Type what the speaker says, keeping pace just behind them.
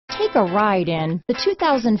Take a ride in the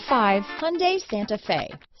 2005 Hyundai Santa Fe.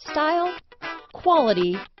 Style,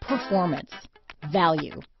 quality, performance,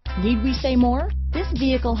 value. Need we say more? This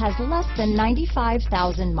vehicle has less than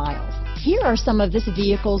 95,000 miles. Here are some of this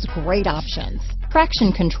vehicle's great options: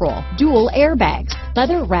 traction control, dual airbags,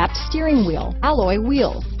 leather-wrapped steering wheel, alloy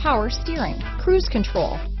wheels, power steering, cruise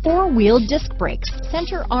control, four-wheel disc brakes,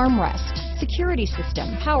 center armrest, security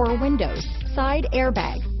system, power windows, side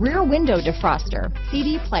airbag, rear window defroster,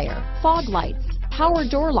 CD player, fog lights, power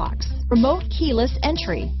door locks, remote keyless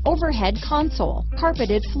entry, overhead console,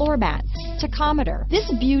 carpeted floor mats, tachometer.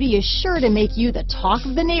 This beauty is sure to make you the talk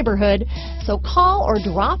of the neighborhood, so call or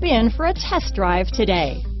drop in for a test drive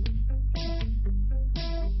today.